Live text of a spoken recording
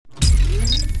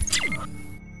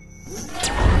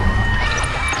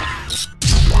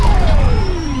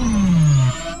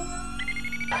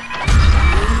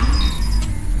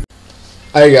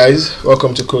Hi guys,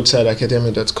 welcome to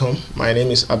chatterbot.com. My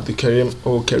name is Abdikarim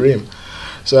O Karim.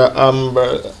 So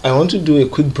I want to do a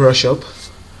quick brush up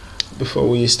before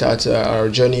we start our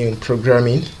journey in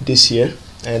programming this year,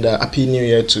 and happy new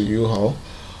year to you all.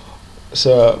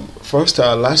 So first,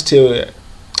 last year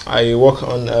I worked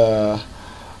on a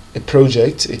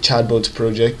project, a chatbot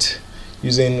project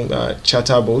using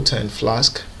chatterbot and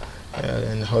flask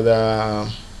and other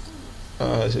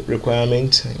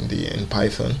requirements in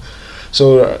Python.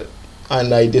 So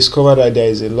and I discovered that there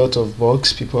is a lot of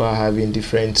bugs. People are having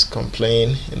different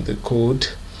complaints in the code,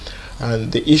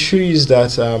 and the issue is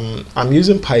that I'm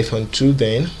using Python 2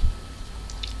 then,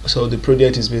 so the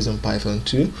project is based on Python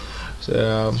 2.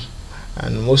 So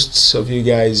and most of you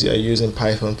guys are using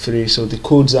Python 3, so the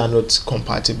codes are not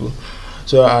compatible.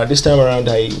 So this time around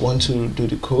I want to do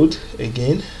the code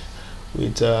again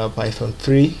with Python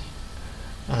 3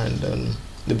 and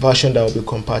the version that will be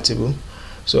compatible.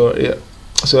 So yeah,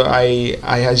 so I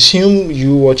assume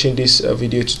you watching this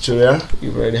video tutorial,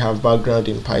 you already have background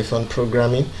in Python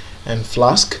programming and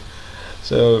Flask.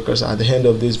 So because at the end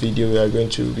of this video we are going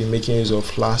to be making use of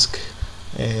Flask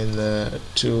and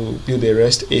to build a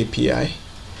REST API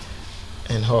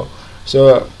and how.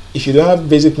 So if you don't have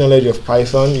basic knowledge of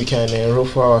Python, you can enroll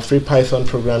for our free Python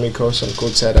programming course on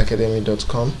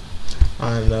chatterbot.com,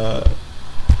 and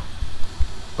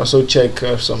also check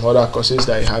some other courses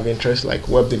that you have interest, like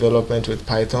web development with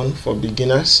Python for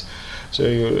beginners. So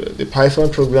the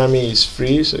Python programming is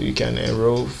free, so you can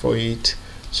enroll for it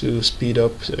to speed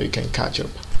up so you can catch up.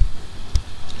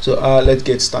 So let's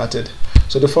get started.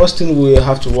 So the first thing we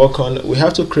have to work on, we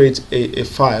have to create a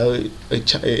file,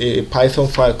 a Python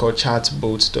file called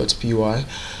chatbot.py.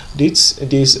 This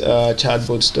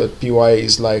chatbot.py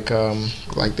is like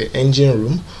the engine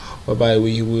room, whereby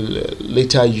we will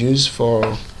later use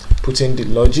for putting the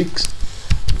logic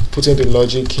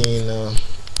in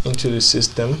into the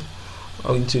system,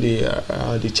 or into the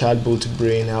chatbot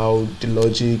brain, how the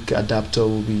logic adapter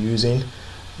will be using,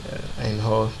 and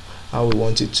how we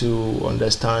want it to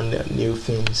understand new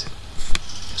things.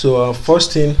 So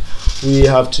first thing we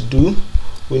have to do,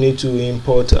 we need to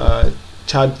import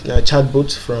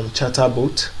chatbot from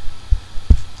chatterbot.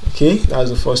 Okay, that's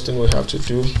the first thing we have to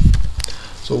do.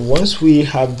 So once we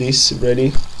have this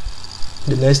ready,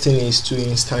 the next thing is to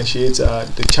instantiate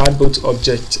the chatbot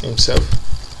object himself.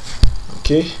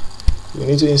 Okay, we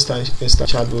need to instantiate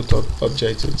chatbot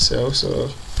object itself.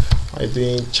 So by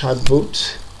doing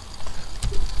chatbot,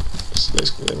 so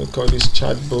let me call this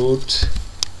chatbot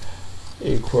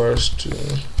equals to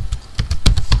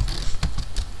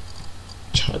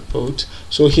chatbot.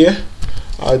 So here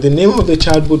the name of the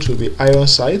chatbot will be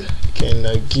Ironside. You can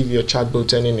give your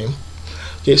chatbot any name.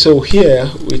 Okay, so here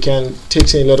we can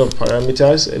take in a lot of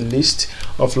parameters, a list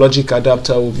of logic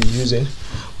adapter we'll be using,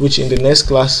 which in the next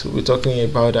class we'll be talking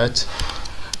about that.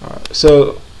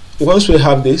 So once we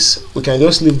have this, we can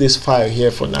just leave this file here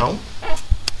for now.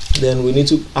 Then we need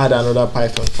to add another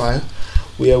Python file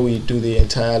where we do the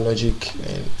entire logic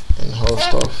and whole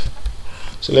stuff.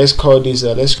 So let's call this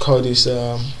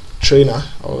trainer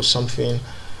or something.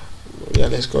 Yeah,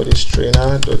 let's call this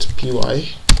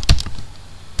trainer.py.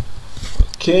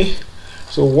 Okay,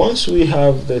 so once we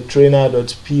have the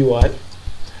trainer.py,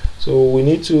 so we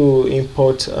need to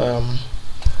import the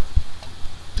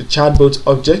chatbot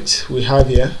object we have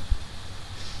here.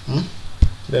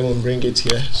 Then we'll bring it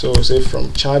here. So we'll say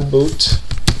from chatbot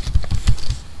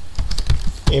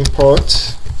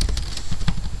import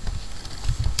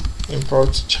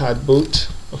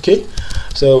chatbot. Okay,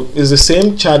 so it's the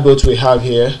same chatbot we have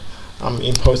here. I'm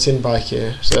importing back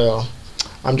here. So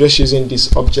I'm just using this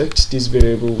object, this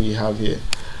variable we have here.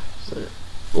 So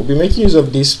we'll be making use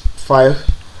of this file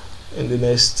in the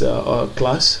next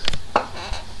class.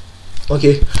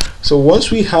 Okay, so once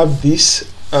we have this,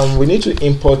 we need to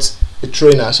import a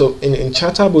trainer. So in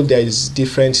chatterbot there is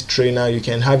different trainer. You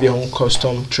can have your own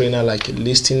custom trainer, like a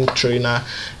listing trainer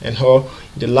and how.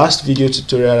 The last video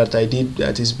tutorial that I did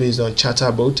that is based on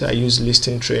chatterbot, I use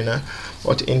listing trainer,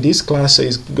 but in this class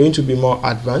is going to be more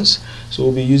advanced. So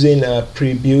we'll be using a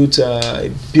pre-built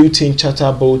built-in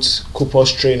chatterbot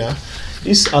corpus trainer.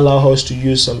 This allows us to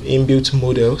use some inbuilt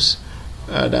models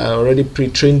that are already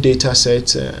pre-trained data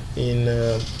sets in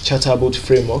chatterbot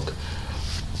framework.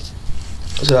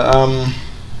 So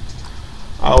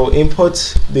I'll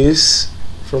import this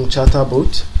from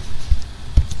chatterbot.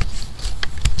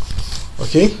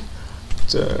 Okay,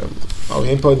 so I'll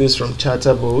import this from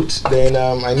chatterbot. Then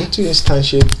I need to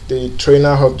instantiate the trainer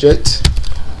object.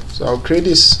 So I'll create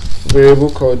this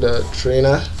variable called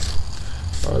trainer,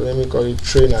 or let me call it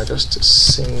trainer, just a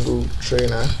single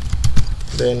trainer.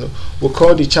 Then we'll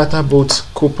call the chatterbot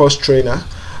corpus trainer.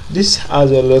 This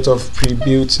has a lot of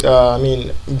pre-built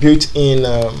built-in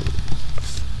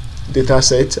data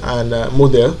set and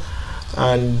model,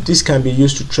 and this can be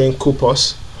used to train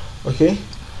corpus. Okay,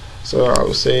 so I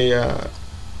will say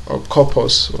or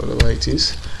corpus, whatever it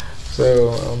is.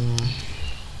 So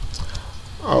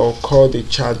I'll call the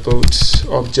chatbot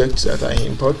object that I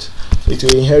import. It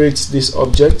will inherit this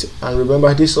object, and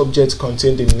remember this object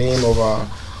contains the name of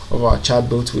our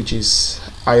chatbot, which is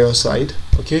Ironside.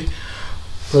 Okay,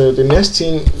 so the next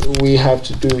thing we have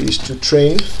to do is to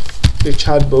train the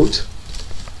chatbot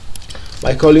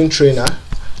by calling trainer,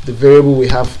 the variable we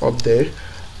have up there,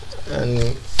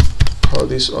 and call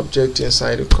this object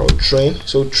inside the called train.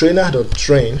 So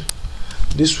trainer.train,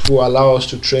 this will allow us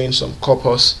to train some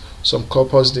corpus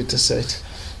data set.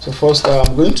 So first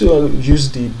I'm going to use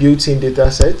the built-in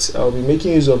data set. I'll be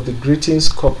making use of the greetings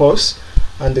corpus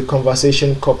and the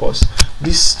conversation corpus.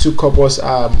 These two corpus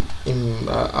are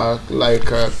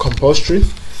compulsory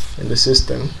in the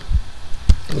system,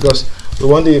 because we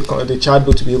want the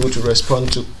chatbot to be able to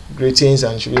respond to greetings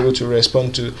and should be able to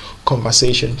respond to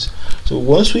conversations. So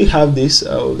once we have this,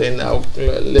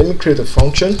 let me create a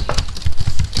function.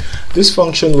 This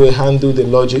function will handle the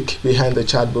logic behind the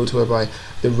chatbot, whereby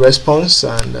the response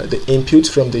and the input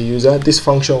from the user, this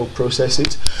function will process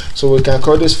it. So we can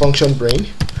call this function brain.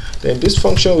 Then this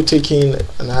function will take in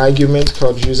an argument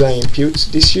called user input.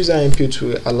 This user input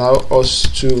will allow us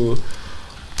to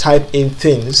type in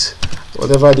things,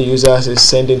 whatever the user is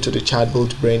sending to the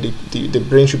chatbot brain. The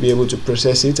brain should be able to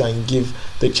process it and give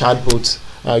the chatbot,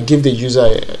 give the user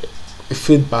a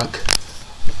feedback.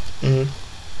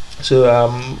 So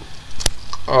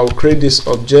I'll create this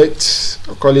object.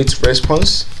 I'll call it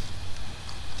response.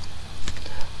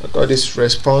 I'll call this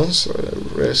response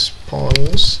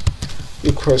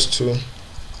equals to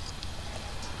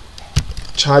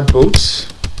chatbot.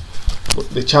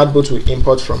 The chatbot will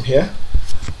import from here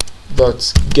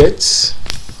dot get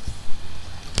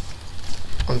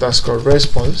underscore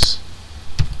response.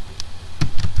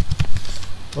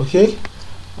 Okay,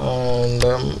 and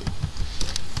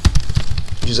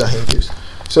user input.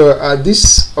 So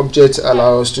this object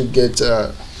allows us to get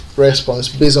response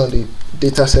based on the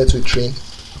data set we train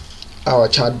our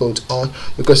chatbot on,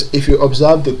 because if you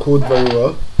observe the code very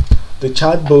well, the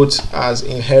chatbot has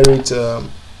inherit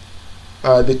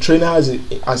the trainer has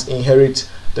inherit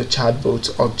the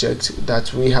chatbot object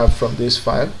that we have from this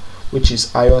file, which is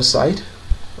Ironside.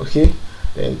 Okay,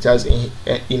 and it has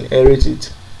inherited.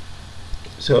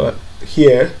 So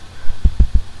here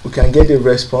we can get the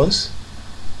response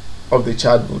of the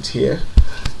chatbot here.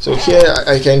 So here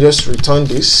I can just return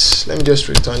this. Let me just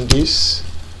return this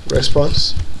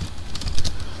response.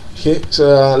 Okay,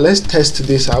 so let's test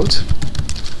this out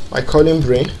by calling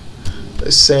brain.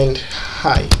 Let's send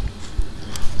hi.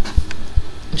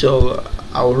 So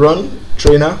I'll run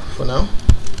trainer for now.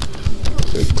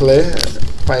 Okay, clear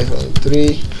Python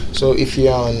 3. So if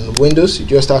you're on Windows, you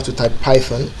just have to type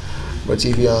Python, but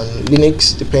if you're on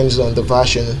Linux, depends on the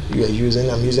version you are using.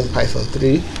 I'm using Python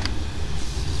 3,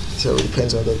 so it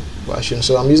depends on the version.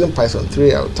 So I'm using Python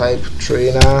 3. I'll type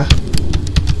trainer.py.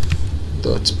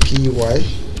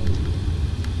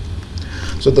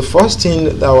 So the first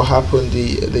thing that will happen,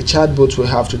 the chatbot will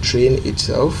have to train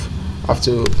itself, have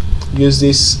to use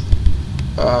this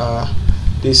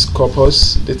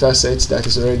corpus data set that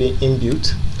is already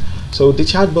inbuilt. So the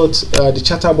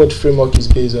chatterbot framework is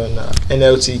based on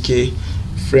NLTK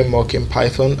framework in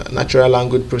Python, natural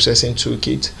language processing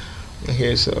toolkit.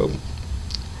 Okay, so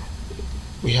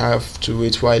we have to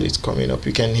wait while it's coming up.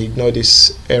 You can ignore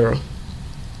this error.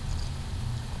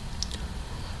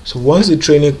 So once the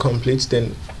training completes,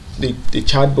 then the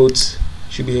chatbot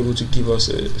should be able to give us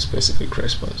a specific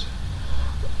response.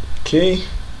 Okay,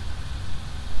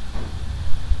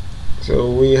 so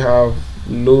we have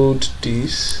load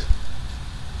this,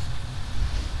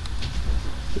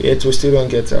 yet we still don't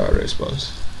get our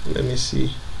response. Let me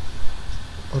see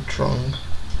what's wrong.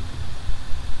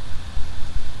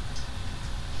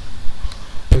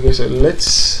 Okay, so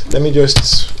let me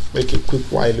just make a quick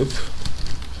while loop.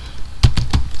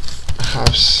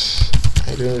 Perhaps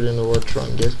I don't really know what's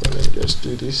wrong yet, but let me just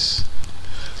do this.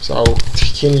 So I'll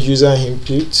take in user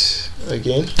input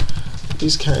again.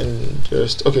 This can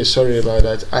just, okay, sorry about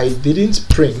that, I didn't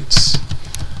print,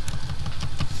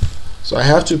 so I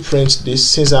have to print this.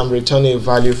 Since I'm returning a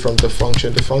value from the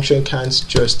function can't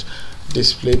just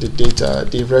display the data,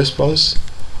 the response,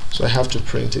 so I have to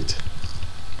print it.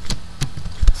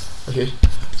 Okay,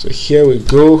 so here we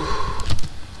go.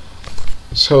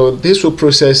 So this will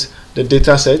process the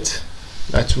data set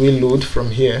that will load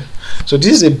from here. So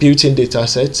this is a built-in data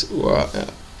set.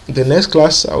 The next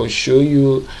class I will show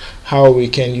you how we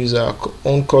can use our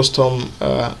own custom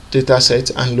data set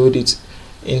and load it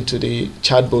into the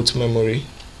chatbot memory.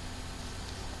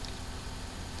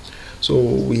 So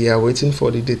we are waiting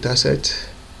for the data set,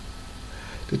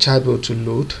 the chatbot to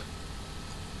load.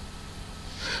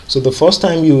 So the first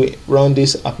time you run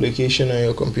this application on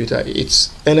your computer, it's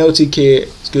NLTK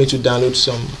is going to download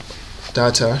some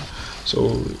data.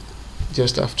 So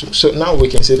just have to. So now we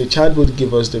can say the chatbot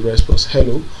give us the response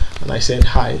hello, and I send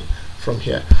hi from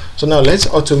here. So now let's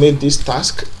automate this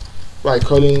task by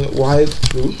calling while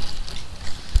true,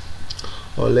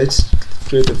 or let's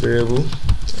create a variable.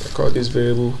 I call this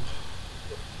variable.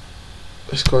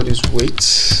 Let's call this wait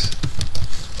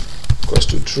equals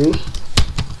to true.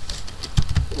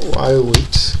 While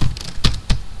wait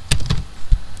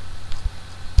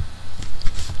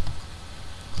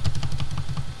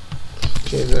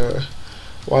okay, the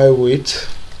while wait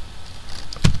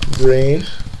brain,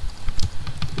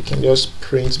 you can just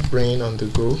print brain on the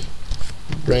go,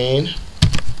 brain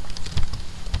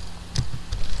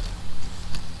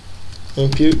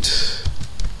input.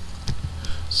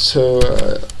 So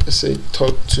let's say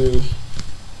talk to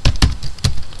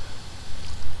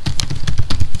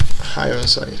high on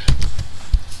side.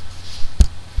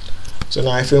 So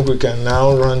now I think we can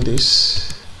now run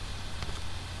this.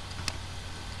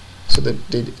 So the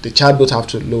chatbot have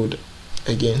to load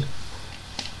again.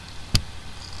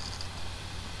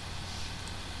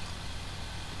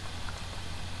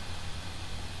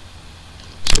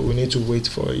 So we need to wait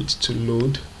for it to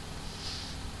load.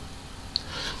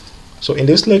 So in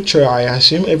this lecture, I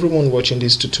assume everyone watching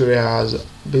this tutorial has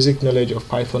basic knowledge of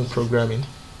Python programming.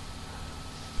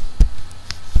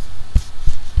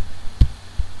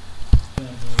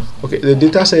 Okay, the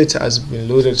data set has been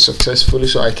loaded successfully,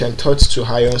 so I can touch to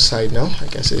high on side now. I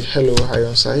can say hello high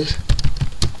on side.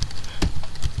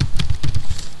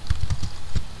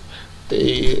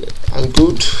 I'm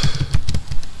good.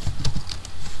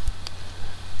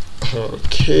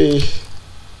 Okay.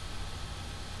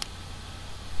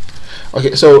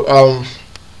 Okay, so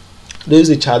this is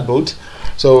the chatbot.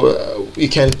 So we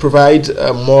can provide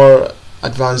a more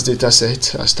advanced data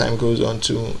set as time goes on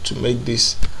to make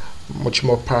this much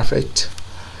more perfect.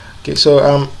 Okay,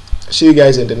 so see you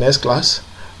guys in the next class.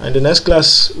 And the next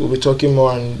class we'll be talking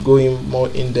more and going more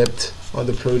in depth on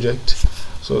the project.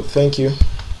 So thank you.